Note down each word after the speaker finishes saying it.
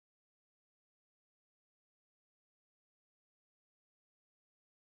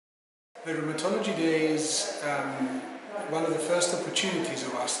The Rheumatology Day is one of the first opportunities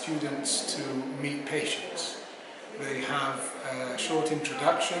of our students to meet patients. They have a short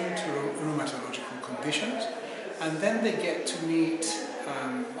introduction to rheumatological conditions, and then they get to meet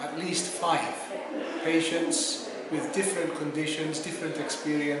at least 5 patients with different conditions, different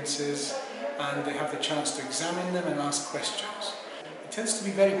experiences, and they have the chance to examine them and ask questions. It tends to be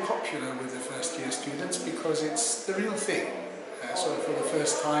very popular with the first year students because it's the real thing. So for the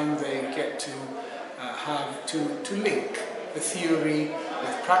first time they get to have to link the theory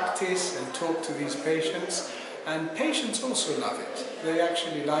with practice and talk to these patients, and patients also love it. They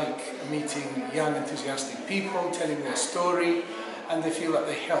actually like meeting young enthusiastic people, telling their story, and they feel that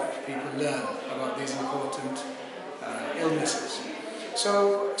they help people learn about these important illnesses.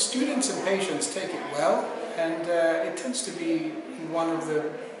 So students and patients take it well, and it tends to be one of the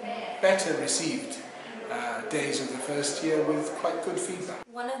better received days of the first year with quite good feedback.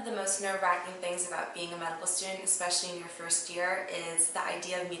 One of the most nerve-wracking things about being a medical student, especially in your first year, is the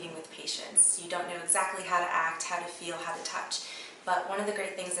idea of meeting with patients. You don't know exactly how to act, how to feel, how to touch. But one of the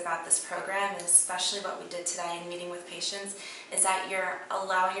great things about this program, and especially what we did today in meeting with patients, is that you're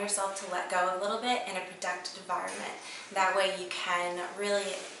allowing yourself to let go a little bit in a productive environment. That way you can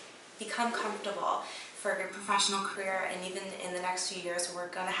really become comfortable for your professional career, and even in the next few years we're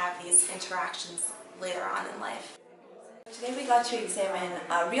going to have these interactions later on in life. Today we got to examine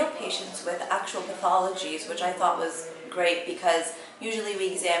real patients with actual pathologies, which I thought was great because usually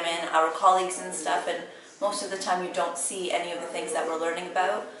we examine our colleagues and stuff, and most of the time you don't see any of the things that we're learning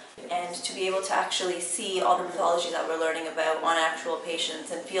about. And to be able to actually see all the pathology that we're learning about on actual patients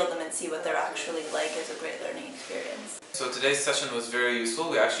and feel them and see what they're actually like is a great learning experience. So today's session was very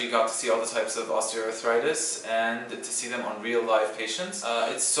useful. We actually got to see all the types of osteoarthritis and to see them on real live patients.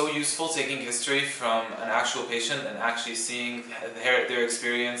 It's so useful taking history from an actual patient and actually seeing their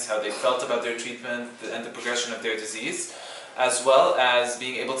experience, how they felt about their treatment and the progression of their disease, as well as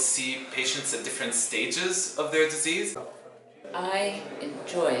being able to see patients at different stages of their disease. I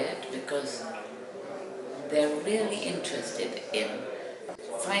enjoy it because they're really interested in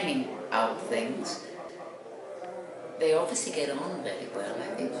finding out things. They obviously get on very well.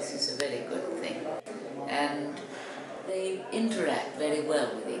 I think this is a very good thing. And they interact very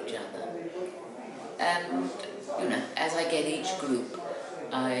well with each other. And, you know, as I get each group,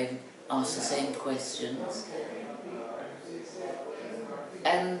 I ask the same questions.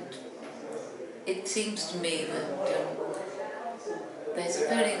 And it seems to me that there's a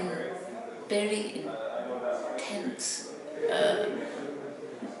very intense,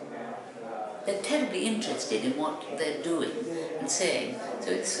 they're terribly interested in what they're doing and saying.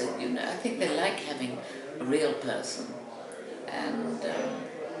 So it's, you know, I think they like having a real person, and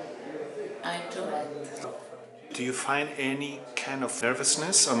I enjoy it. Do you find any kind of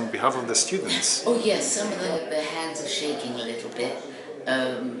nervousness on behalf of the students? Oh yes, some of their hands are shaking a little bit.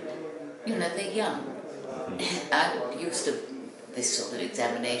 You know, they're young. I'm used to this sort of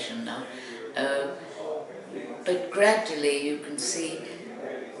examination now, but gradually you can see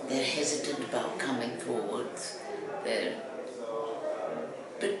they're hesitant about coming forwards.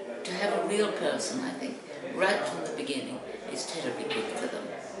 But to have a real person, I think, right from the beginning, is terribly good for them.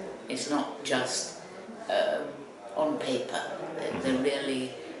 It's not just on paper. They're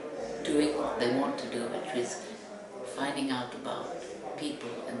really doing what they want to do, which is finding out about people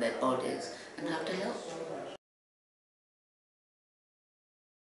and their bodies and how to help.